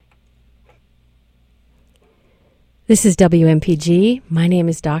This is WMPG. My name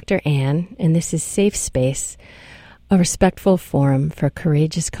is Dr. Ann, and this is Safe Space, a respectful forum for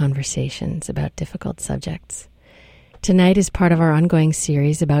courageous conversations about difficult subjects. Tonight is part of our ongoing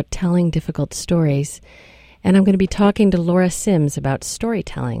series about telling difficult stories, and I'm going to be talking to Laura Sims about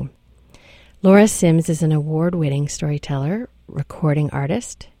storytelling. Laura Sims is an award-winning storyteller, recording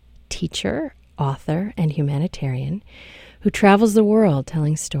artist, teacher, author, and humanitarian who travels the world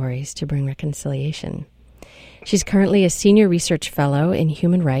telling stories to bring reconciliation. She's currently a senior research fellow in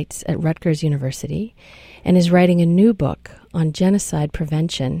human rights at Rutgers University and is writing a new book on genocide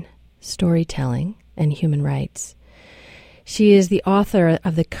prevention, storytelling, and human rights. She is the author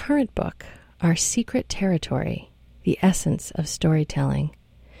of the current book, Our Secret Territory, The Essence of Storytelling.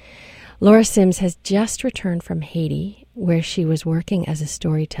 Laura Sims has just returned from Haiti, where she was working as a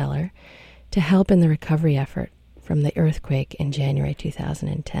storyteller to help in the recovery effort from the earthquake in January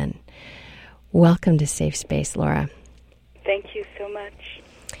 2010. Welcome to Safe Space, Laura. Thank you so much.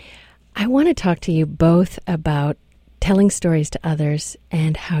 I want to talk to you both about telling stories to others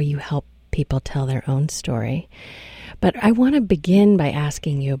and how you help people tell their own story. But I want to begin by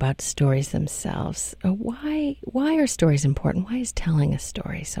asking you about stories themselves. Why are stories important? Why is telling a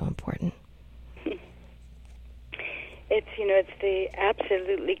story so important? It's the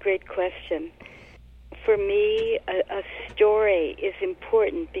absolutely great question. For me, a story is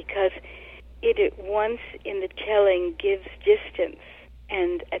important because it at once in the telling gives distance,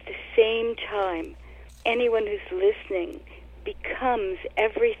 and at the same time, anyone who's listening becomes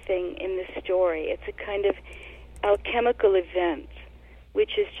everything in the story. It's a kind of alchemical event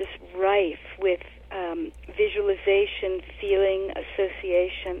which is just rife with visualization, feeling,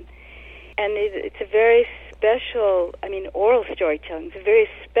 association. And it's a very special, oral storytelling, it's a very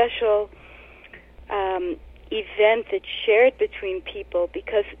special event that's shared between people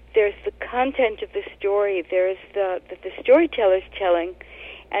because there's the content of the story, there's the storyteller's telling,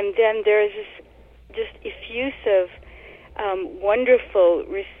 and then there's this just effusive, wonderful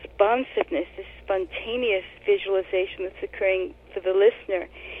responsiveness, this spontaneous visualization that's occurring for the listener.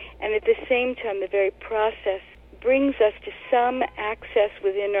 And at the same time, the very process brings us to some access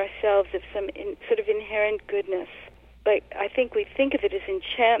within ourselves of some sort of inherent goodness. But I think we think of it as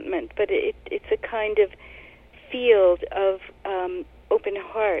enchantment, but it's a kind of field of open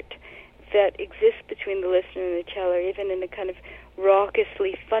heart that exists between the listener and the teller, even in a kind of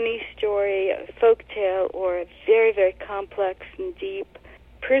raucously funny story, a folk tale, or a very, very complex and deep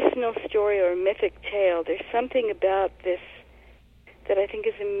personal story or a mythic tale. There's something about this that I think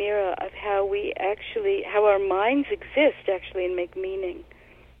is a mirror of how our minds exist actually and make meaning.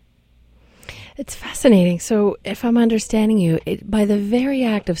 It's fascinating. So if I'm understanding you, by the very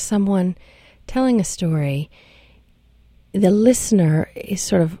act of someone telling a story, the listener is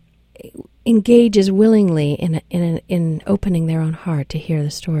sort of engages willingly in opening their own heart to hear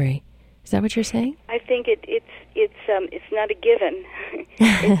the story. Is that what you're saying? I think it's not a given.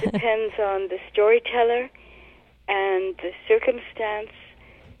 It depends on the storyteller and the circumstance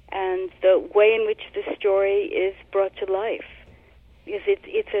and the way in which the story is brought to life. Because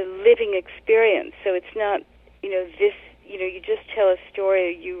it's a living experience, so it's not you just tell a story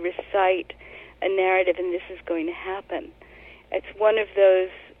or you recite a narrative and this is going to happen. It's one of those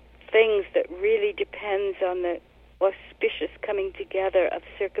things that really depends on the auspicious coming together of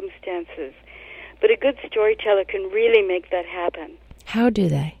circumstances. But a good storyteller can really make that happen. How do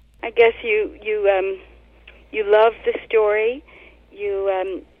they? I guess you love the story.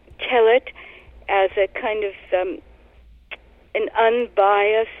 You tell it as a kind of an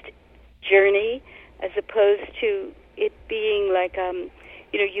unbiased journey, as opposed to it being like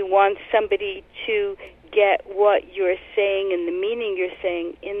you want somebody to get what you're saying and the meaning you're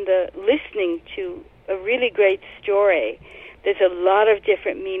saying. In the listening to a really great story, there's a lot of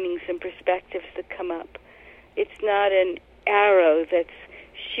different meanings and perspectives that come up. It's not an arrow that's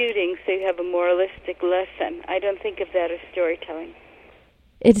shooting so you have a moralistic lesson. I don't think of that as storytelling.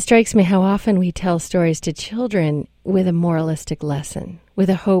 It strikes me how often we tell stories to children with a moralistic lesson, with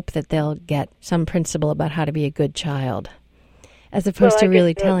a hope that they'll get some principle about how to be a good child, as opposed to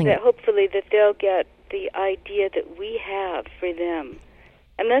really telling it. Hopefully that they'll get the idea that we have for them.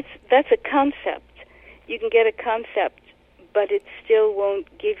 And that's a concept. You can get a concept, but it still won't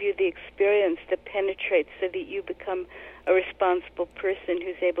give you the experience that penetrates so that you become a responsible person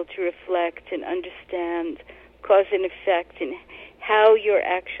who's able to reflect and understand cause and effect and how your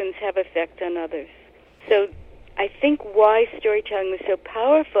actions have effect on others. So I think why storytelling was so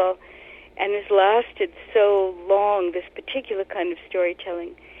powerful and has lasted so long, this particular kind of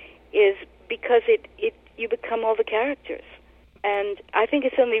storytelling, is because you become all the characters. And I think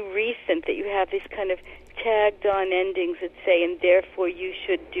it's only recent that you have these kind of tagged-on endings that say, and therefore you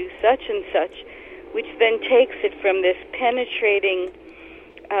should do such and such, which then takes it from this penetrating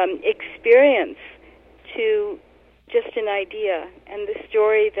experience to just an idea. And the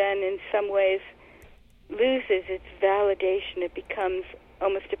story then, in some ways, loses its validation. It becomes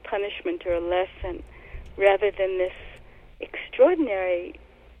almost a punishment or a lesson, rather than this extraordinary,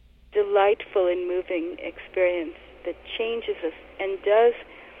 delightful and moving experience that changes us and does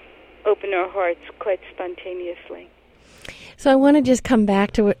open our hearts quite spontaneously. So I want to just come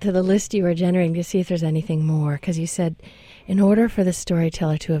back to the list you were generating to see if there's anything more, because you said in order for the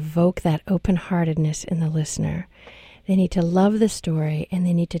storyteller to evoke that open-heartedness in the listener, they need to love the story and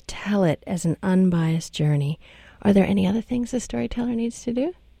they need to tell it as an unbiased journey. Are there any other things the storyteller needs to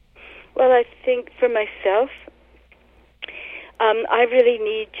do? Well, I think for myself, I really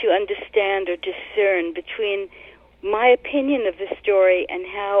need to understand or discern between my opinion of the story and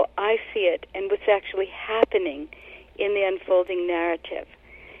how I see it and what's actually happening in the unfolding narrative.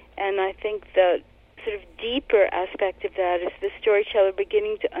 And I think the sort of deeper aspect of that is the storyteller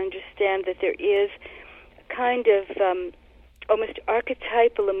beginning to understand that there is a kind of almost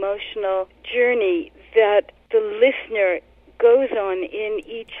archetypal emotional journey that the listener goes on in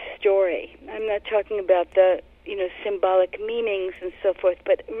each story. I'm not talking about the symbolic meanings and so forth,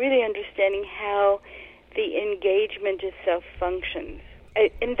 but really understanding how the engagement itself functions.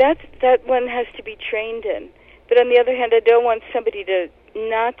 And that one has to be trained in. But on the other hand, I don't want somebody to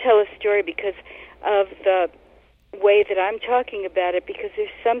not tell a story because of the way that I'm talking about it, because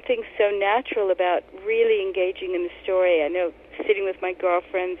there's something so natural about really engaging in the story. I know sitting with my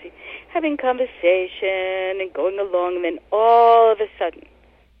girlfriends, having conversation and going along, and then all of a sudden,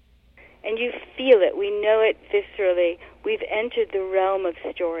 and you feel it, we know it viscerally, we've entered the realm of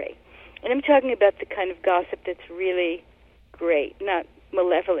story. And I'm talking about the kind of gossip that's really great, not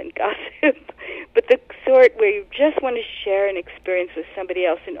malevolent gossip, but the sort where you just want to share an experience with somebody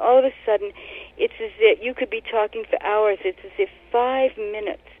else, and all of a sudden it's as if you could be talking for hours. It's as if 5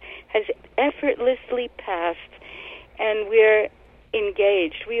 minutes has effortlessly passed and we're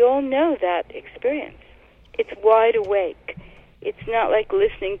engaged. We all know that experience. It's wide awake. It's not like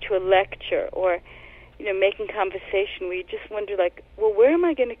listening to a lecture or making conversation where you just wonder, well, where am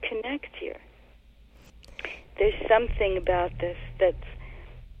I going to connect here? There's something about this that's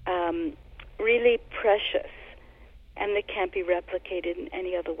really precious and that can't be replicated in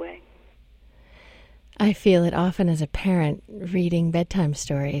any other way. I feel it often as a parent reading bedtime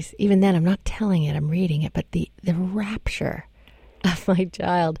stories. Even then, I'm not telling it, I'm reading it, but the rapture of my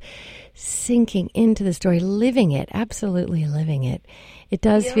child sinking into the story, living it, absolutely living it. It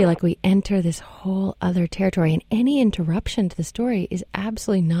does feel like we enter this whole other territory, and any interruption to the story is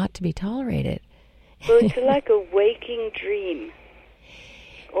absolutely not to be tolerated. Well, it's like a waking dream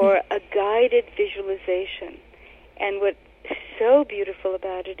or a guided visualization. And what's so beautiful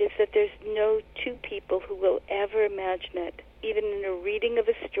about it is that there's no two people who will ever imagine it. Even in a reading of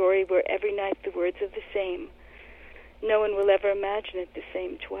a story where every night the words are the same, no one will ever imagine it the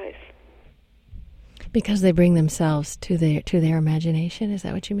same twice. Because they bring themselves to their imagination, is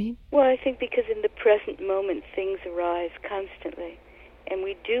that what you mean? Well, I think because in the present moment things arise constantly. And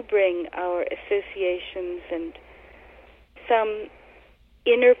we do bring our associations and some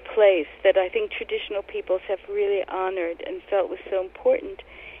inner place that I think traditional peoples have really honored and felt was so important,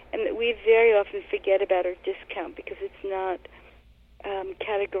 and that we very often forget about or discount because it's not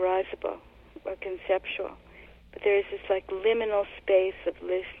categorizable or conceptual. But there is this liminal space of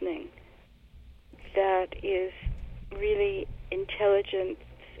listening that is really intelligence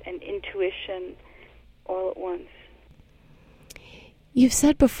and intuition all at once. You've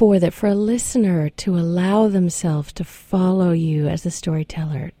said before that for a listener to allow themselves to follow you as the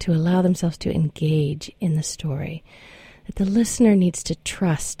storyteller, to allow themselves to engage in the story, that the listener needs to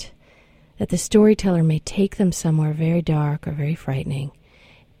trust that the storyteller may take them somewhere very dark or very frightening,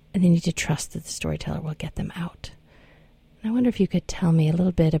 and they need to trust that the storyteller will get them out. And I wonder if you could tell me a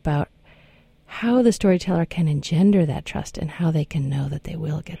little bit about how the storyteller can engender that trust and how they can know that they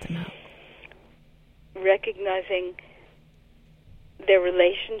will get them out. Recognizing their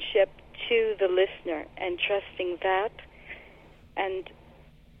relationship to the listener and trusting that. And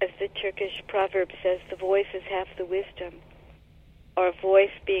as the Turkish proverb says, the voice is half the wisdom. Our voice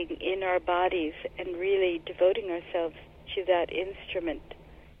being in our bodies and really devoting ourselves to that instrument,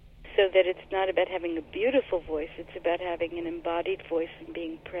 so that it's not about having a beautiful voice, it's about having an embodied voice and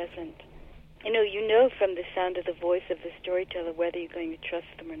being present. You know from the sound of the voice of the storyteller whether you're going to trust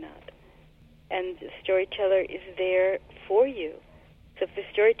them or not. And the storyteller is there for you. So if the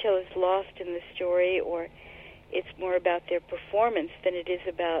storyteller is lost in the story or it's more about their performance than it is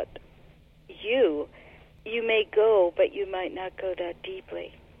about you. You may go, but you might not go that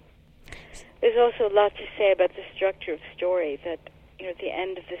deeply. There's also a lot to say about the structure of story, that, at the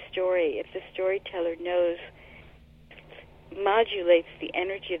end of the story, if the storyteller modulates the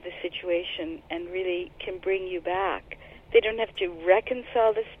energy of the situation and really can bring you back. They don't have to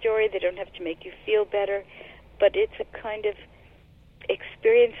reconcile the story, they don't have to make you feel better, but it's a kind of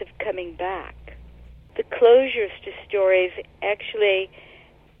experience of coming back. The closures to stories actually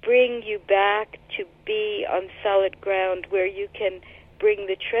bring you back to be on solid ground where you can bring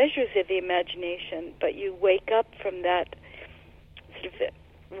the treasures of the imagination, but you wake up from that sort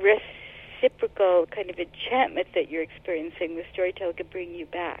of reciprocal kind of enchantment that you're experiencing. The storyteller can bring you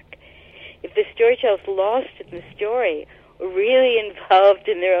back. If the storyteller's lost in the story, or really involved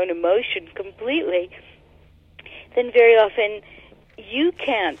in their own emotion completely, then very often you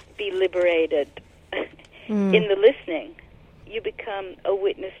can't be liberated in the listening. You become a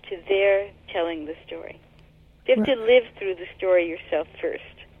witness to their telling the story. You have to live through the story yourself first.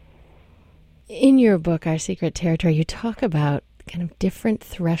 In your book, Our Secret Territory, you talk about kind of different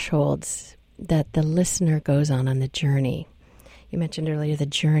thresholds that the listener goes on the journey. You mentioned earlier the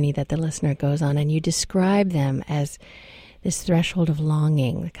journey that the listener goes on, and you describe them as this threshold of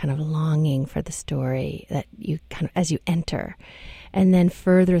longing, the kind of longing for the story that you kind of, as you enter, and then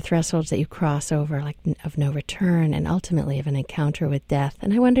further thresholds that you cross over, like of no return, and ultimately of an encounter with death.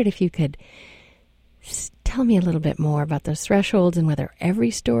 And I wondered if you could tell me a little bit more about those thresholds and whether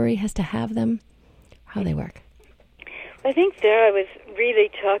every story has to have them, how they work. I think there I was really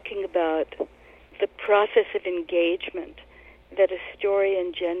talking about the process of engagement that a story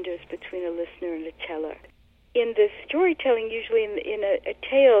engenders between a listener and a teller. In the storytelling, usually in a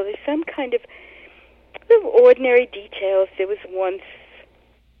tale, there's some kind of ordinary details. There was once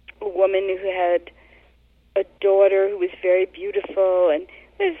a woman who had a daughter who was very beautiful, and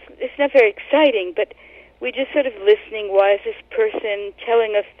it's not very exciting, but we're just sort of listening. Why is this person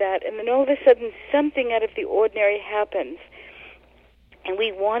telling us that? And then all of a sudden, something out of the ordinary happens, and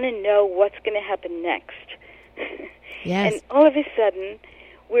we want to know what's going to happen next. Yes. And all of a sudden,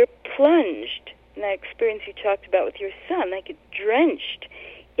 we're plunged in that experience you talked about with your son, like drenched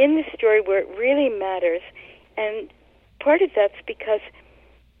in the story where it really matters. And part of that's because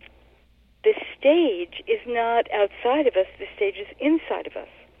the stage is not outside of us, the stage is inside of us.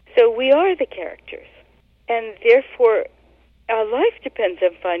 So we are the characters. And therefore, our life depends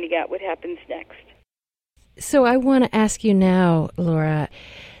on finding out what happens next. So I want to ask you now, Laura,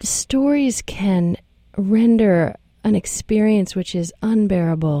 stories can render an experience which is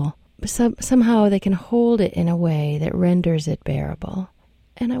unbearable. Somehow they can hold it in a way that renders it bearable.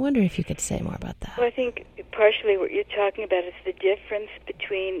 And I wonder if you could say more about that. Well, I think partially what you're talking about is the difference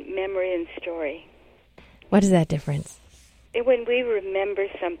between memory and story. What is that difference? When we remember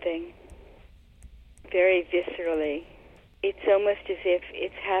something very viscerally, it's almost as if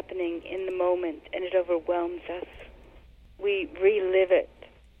it's happening in the moment and it overwhelms us. We relive it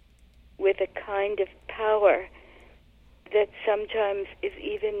with a kind of power that sometimes is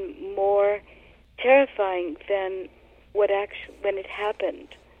even more terrifying than when it happened.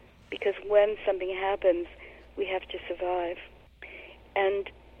 Because when something happens, we have to survive. And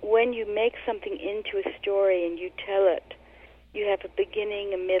when you make something into a story and you tell it, you have a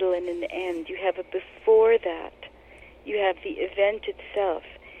beginning, a middle, and an end. You have a before that. You have the event itself.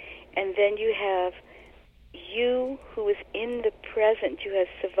 And then you have you who is in the present, who has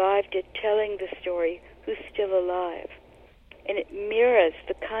survived it, telling the story, who's still alive. And it mirrors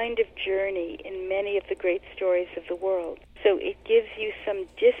the kind of journey in many of the great stories of the world. So it gives you some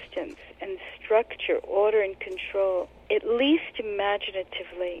distance and structure, order, and control, at least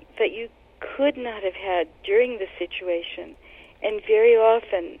imaginatively, that you could not have had during the situation. And very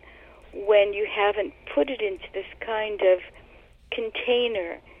often, when you haven't put it into this kind of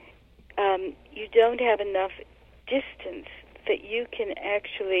container, you don't have enough distance that you can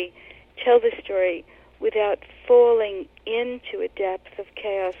actually tell the story without falling into a depth of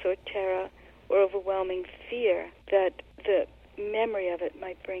chaos or terror or overwhelming fear that the memory of it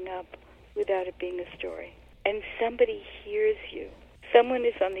might bring up without it being a story. And somebody hears you. Someone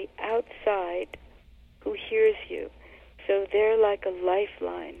is on the outside who hears you. So they're like a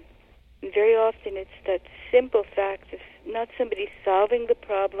lifeline. And very often it's that simple fact of not somebody solving the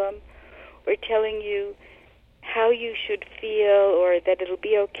problem or telling you how you should feel or that it'll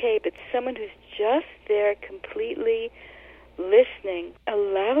be okay, but someone who's just there completely listening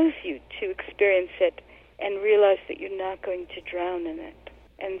allows you to experience it and realize that you're not going to drown in it.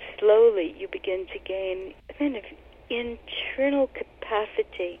 And slowly you begin to gain a kind of internal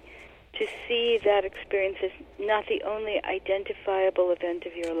capacity to see that experience as not the only identifiable event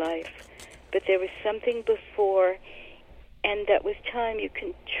of your life, but there was something before, and that with time you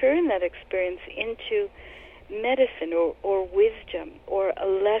can turn that experience into medicine or wisdom or a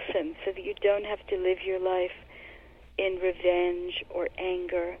lesson, so that you don't have to live your life in revenge or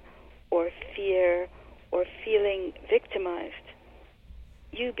anger or fear or feeling victimized.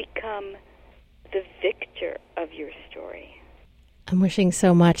 You become the victor of your story. I'm wishing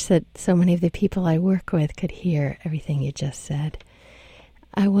so much that so many of the people I work with could hear everything you just said.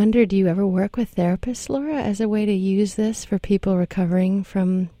 I wonder, do you ever work with therapists, Laura, as a way to use this for people recovering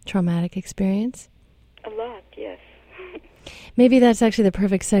from traumatic experience? A lot, yes. Maybe that's actually the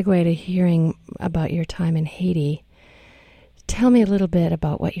perfect segue to hearing about your time in Haiti. Tell me a little bit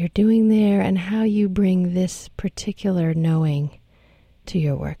about what you're doing there and how you bring this particular knowing to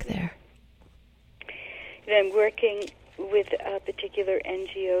your work there. I'm working with a particular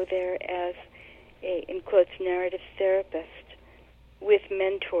NGO there as a, in quotes, narrative therapist with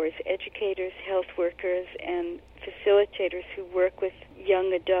mentors, educators, health workers, and facilitators who work with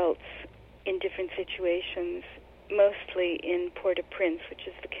young adults in different situations, mostly in Port-au-Prince, which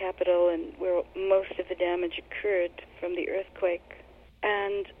is the capital and where most of the damage occurred from the earthquake.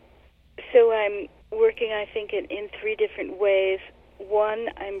 And so I'm working, I think, in three different ways. One,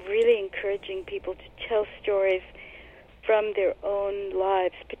 I'm really encouraging people to tell stories from their own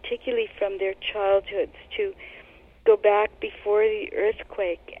lives, particularly from their childhoods, to go back before the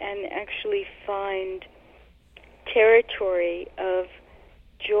earthquake and actually find territory of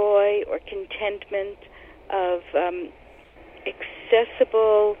joy or contentment, of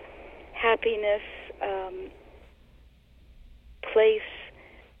accessible happiness, place,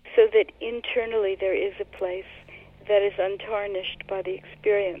 so that internally there is a place that is untarnished by the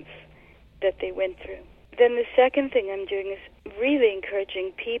experience that they went through. Then the second thing I'm doing is really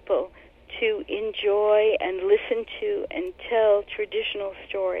encouraging people to enjoy and listen to and tell traditional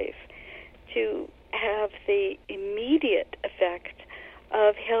stories, to have the immediate effect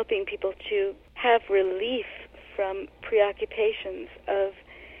of helping people to have relief from preoccupations of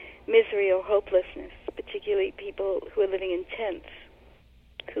misery or hopelessness, particularly people who are living in tents,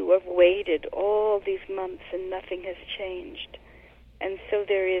 who have waited all these months and nothing has changed. And so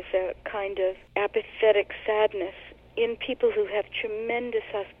there is a kind of apathetic sadness in people who have tremendous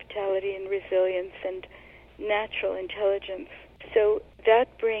hospitality and resilience and natural intelligence. So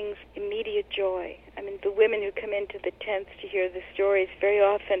that brings immediate joy. I mean, the women who come into the tents to hear the stories very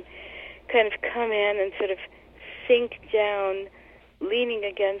often kind of come in and sort of sink down, leaning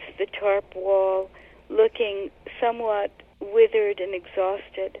against the tarp wall, looking somewhat withered and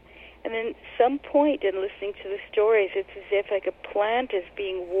exhausted. And then some point in listening to the stories, it's as if like a plant is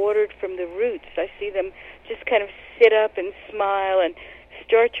being watered from the roots. I see them just kind of sit up and smile and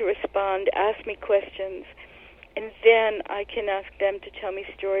start to respond, ask me questions. And then I can ask them to tell me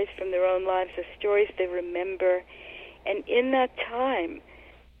stories from their own lives, the stories they remember. And in that time,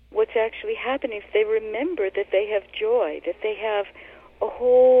 what's actually happening is they remember that they have joy, that they have a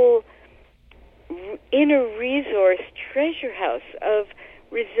whole inner resource treasure house of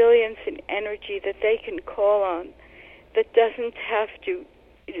resilience and energy that they can call on, that doesn't have to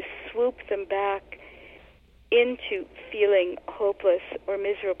swoop them back into feeling hopeless or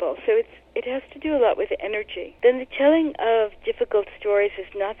miserable. So it has to do a lot with energy. Then the telling of difficult stories is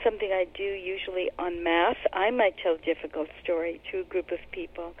not something I do usually en masse. I might tell a difficult story to a group of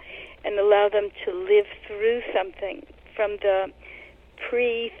people and allow them to live through something, from the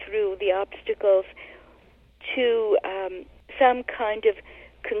through the obstacles to some kind of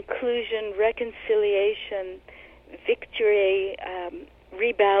conclusion, reconciliation, victory,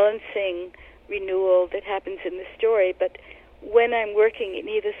 rebalancing, renewal that happens in the story. But when I'm working in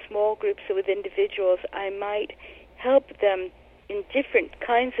either small groups or with individuals, I might help them in different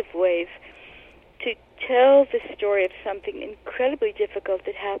kinds of ways to tell the story of something incredibly difficult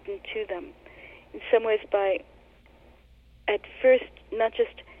that happened to them. In some ways by, at first, not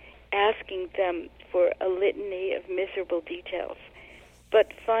just asking them for a litany of miserable details, but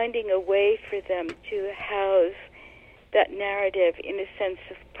finding a way for them to house that narrative in a sense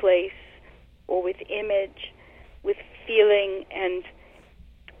of place or with image, with feeling, and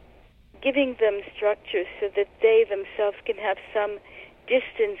giving them structure so that they themselves can have some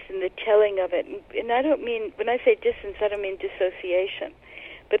distance in the telling of it. And I don't mean, when I say distance, I don't mean dissociation.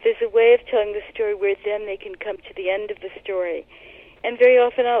 But there's a way of telling the story where then they can come to the end of the story. And very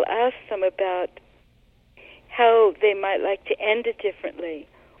often I'll ask them about how they might like to end it differently,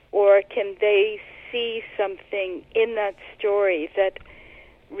 or can they see something in that story that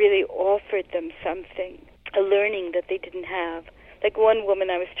really offered them something, a learning that they didn't have, Like one woman,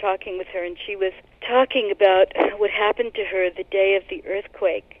 I was talking with her, and she was talking about what happened to her the day of the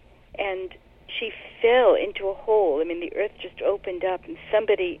earthquake, and she fell into a hole. I mean, the earth just opened up, and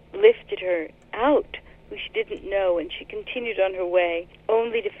somebody lifted her out who she didn't know, and she continued on her way,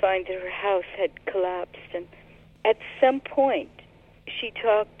 only to find that her house had collapsed. And at some point, she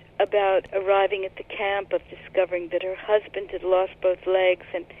talked about arriving at the camp, of discovering that her husband had lost both legs,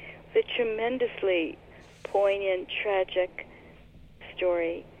 and the tremendously poignant, tragic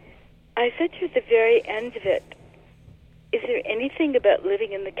story. I said to her at the very end of it, is there anything about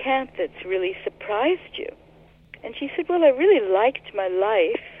living in the camp that's really surprised you? And she said, well, I really liked my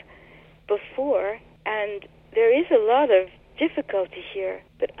life before, and there is a lot of difficulty here,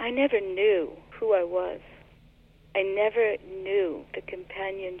 but I never knew who I was. I never knew the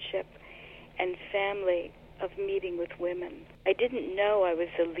companionship and family of meeting with women. I didn't know I was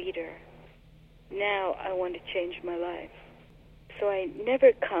a leader. Now I want to change my life. So I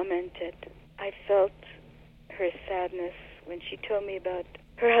never commented. I felt her sadness when she told me about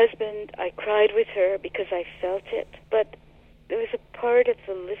her husband. I cried with her because I felt it. But there was a part of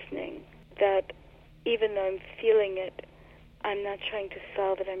the listening that, even though I'm feeling it, I'm not trying to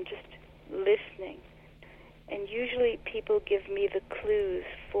solve it. I'm just listening. And usually people give me the clues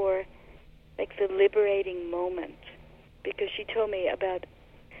for, like, the liberating moment, because she told me about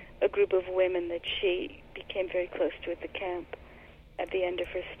a group of women that she became very close to at the camp at the end of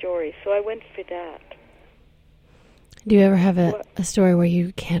her story. So I went for that. Do you ever have a story where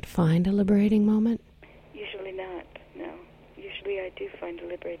you can't find a liberating moment? Usually not, no. Usually I do find a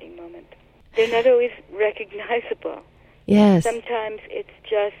liberating moment. They're not always recognizable. Yes. Sometimes it's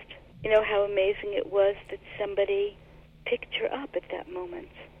just, you know, how amazing it was that somebody picked her up at that moment.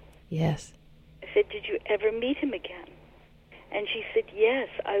 Yes. I said, did you ever meet him again? And she said, yes,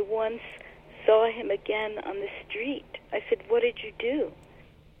 I once saw him again on the street. I said, what did you do?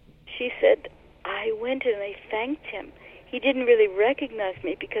 She said, I went and I thanked him. He didn't really recognize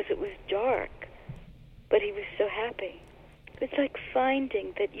me because it was dark, but he was so happy. It's like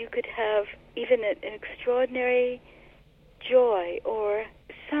finding that you could have even an extraordinary joy or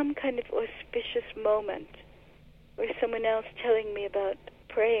some kind of auspicious moment, or someone else telling me about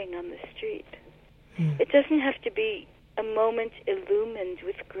praying on the street. It doesn't have to be a moment illumined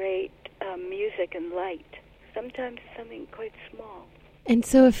with great music and light. Sometimes something quite small. And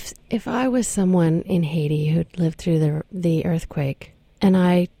so if I was someone in Haiti who'd lived through the earthquake, and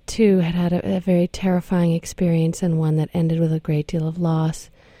I, too, had a very terrifying experience and one that ended with a great deal of loss,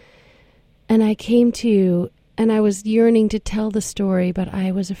 and I came to you, and I was yearning to tell the story, but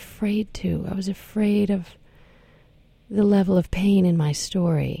I was afraid to. I was afraid of the level of pain in my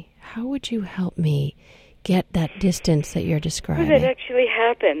story. How would you help me get that distance that you're describing? Well, that actually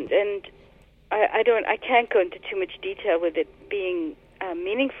happened, and I can't go into too much detail with it being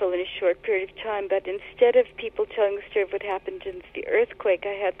meaningful in a short period of time, but instead of people telling the story of what happened in the earthquake,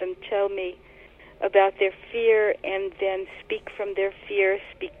 I had them tell me about their fear and then speak from their fear,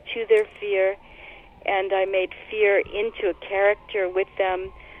 speak to their fear, and I made fear into a character with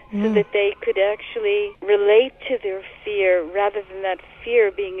them so that they could actually relate to their fear rather than that fear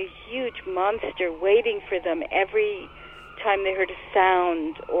being a huge monster waiting for them every time they heard a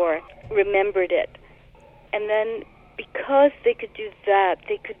sound or remembered it. And then because they could do that,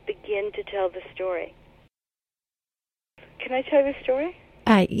 they could begin to tell the story. Can I tell you the story?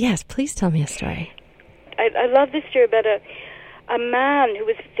 Yes, please tell me a story. I love this story about a man who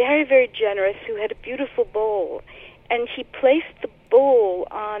was very, very generous, who had a beautiful bowl, and he placed the bowl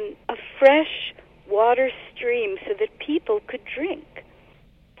on a fresh water stream so that people could drink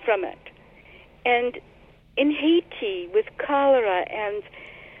from it. And in Haiti, with cholera and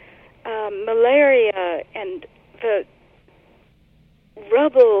malaria and the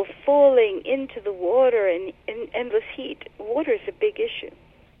rubble falling into the water and in endless heat, water is a big issue.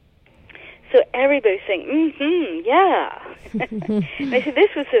 So everybody's saying, yeah. And I said,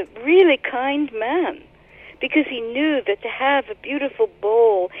 this was a really kind man, because he knew that to have a beautiful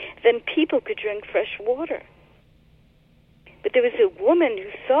bowl, then people could drink fresh water. But there was a woman who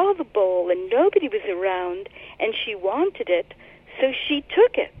saw the bowl and nobody was around, and she wanted it, so she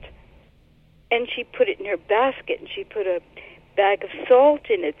took it. And she put it in her basket, and she put a bag of salt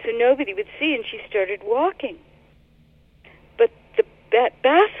in it so nobody would see, and she started walking. But the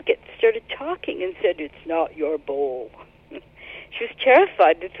basket started talking and said, it's not your bowl. She was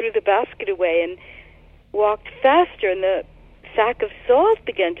terrified and threw the basket away and walked faster, and the sack of salt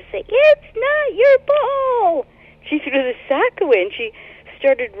began to say, it's not your bowl. She threw the sack away, and she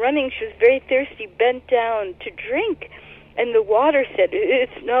started running. She was very thirsty, bent down to drink, and the water said,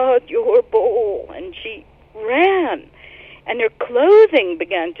 it's not your bowl. And she ran, And her clothing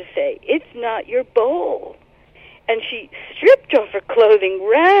began to say, "It's not your bowl." And she stripped off her clothing,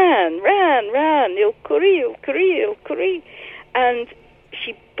 ran, il kuri. And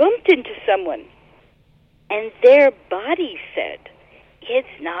she bumped into someone. And their body said,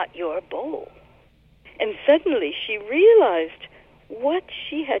 "It's not your bowl." And suddenly she realized what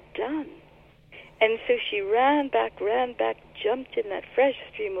she had done. And so she ran back, jumped in that fresh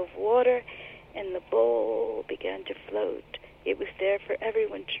stream of water, and the bowl began to float. It was there for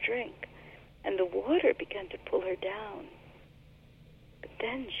everyone to drink. And the water began to pull her down. But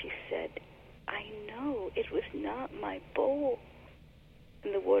then she said, "I know it was not my bowl."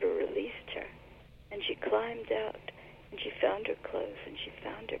 And the water released her. And she climbed out, and she found her clothes, and she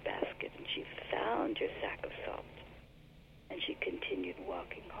found her basket, and she found her sack of salt. And she continued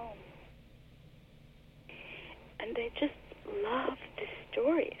walking home. And they just loved this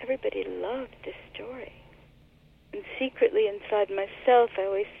story. Everybody loved this story. And secretly inside myself, I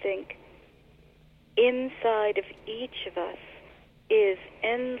always think, inside of each of us is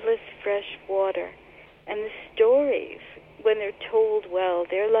endless fresh water. And the stories, when they're told well,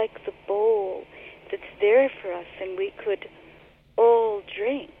 they're like the bowl that's there for us, and we could all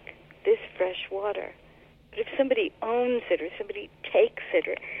drink this fresh water. But if somebody owns it, or somebody takes it,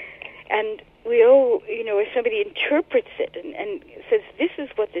 or somebody interprets it and says, "This is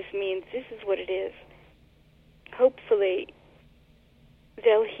what this means, this is what it is," hopefully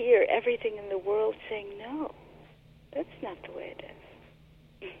they'll hear everything in the world saying, "No, that's not the way it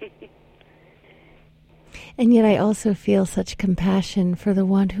is." And yet I also feel such compassion for the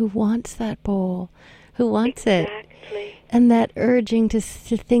one who wants that bowl, who wants Exactly. it. And that urging to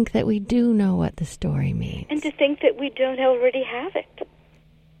think that we do know what the story means. And to think that we don't already have it.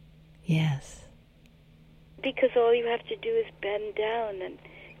 Yes. Because all you have to do is bend down and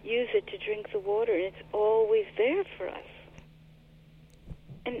use it to drink the water, and it's always there for us.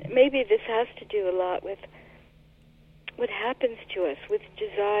 And maybe this has to do a lot with what happens to us with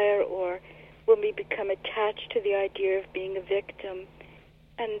desire, or when we become attached to the idea of being a victim.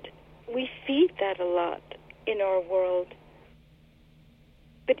 And we feed that a lot in our world.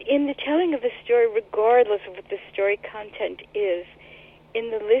 But in the telling of a story, regardless of what the story content is, in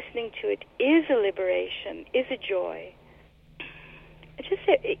the listening to it is a liberation, is a joy. I just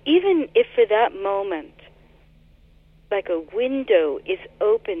say, even if for that moment, like a window is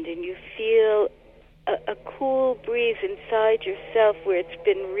opened and you feel a cool breeze inside yourself where it's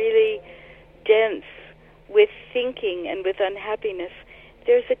been really dense with thinking and with unhappiness,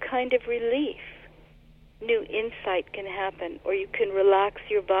 there's a kind of relief. New insight can happen, or you can relax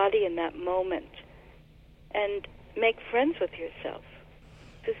your body in that moment and make friends with yourself.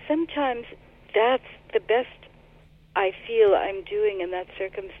 So sometimes that's the best I feel I'm doing in that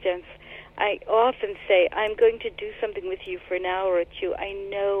circumstance. I often say, I'm going to do something with you for an hour or two. I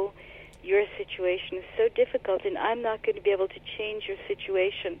know your situation is so difficult, and I'm not going to be able to change your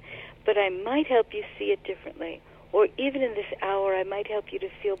situation, but I might help you see it differently. Or even in this hour, I might help you to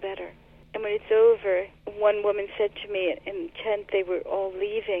feel better. And when it's over, one woman said to me in the tent, they were all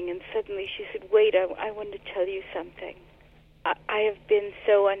leaving, and suddenly she said, "Wait, I want to tell you something. I have been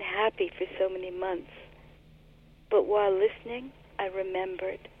so unhappy for so many months. But while listening, I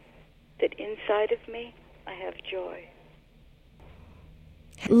remembered that inside of me, I have joy."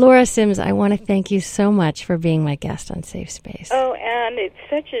 Laura Sims, I want to thank you so much for being my guest on Safe Space. Oh, Anne, it's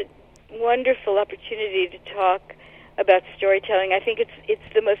such a wonderful opportunity to talk about storytelling. I think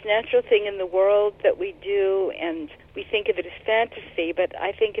it's the most natural thing in the world that we do, and we think of it as fantasy, but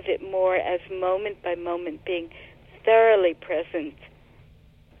I think of it more as moment by moment being thoroughly present.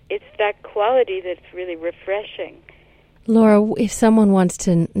 It's that quality that's really refreshing. Laura, if someone wants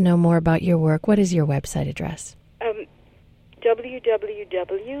to know more about your work, what is your website address?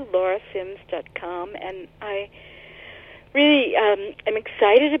 www.laurasims.com, and I really am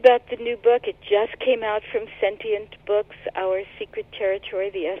excited about the new book. It just came out from Sentient Books, Our Secret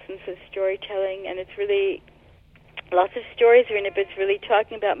Territory, The Essence of Storytelling, and it's really, lots of stories are in it, but it's really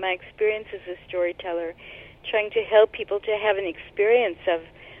talking about my experience as a storyteller, trying to help people to have an experience of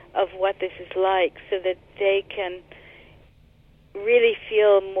what this is like so that they can really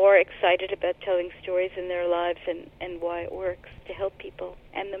feel more excited about telling stories in their lives and why it works to help people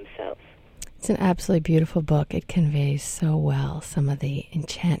and themselves. It's an absolutely beautiful book. It conveys so well some of the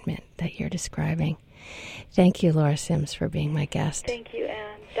enchantment that you're describing. Thank you, Laura Sims, for being my guest. Thank you,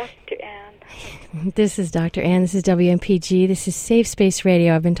 Anne. Dr. Anne. This is Dr. Anne. This is WMPG. This is Safe Space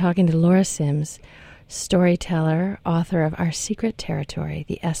Radio. I've been talking to Laura Sims, storyteller, author of Our Secret Territory,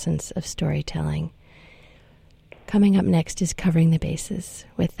 The Essence of Storytelling. Coming up next is Covering the Bases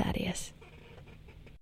with Thaddeus.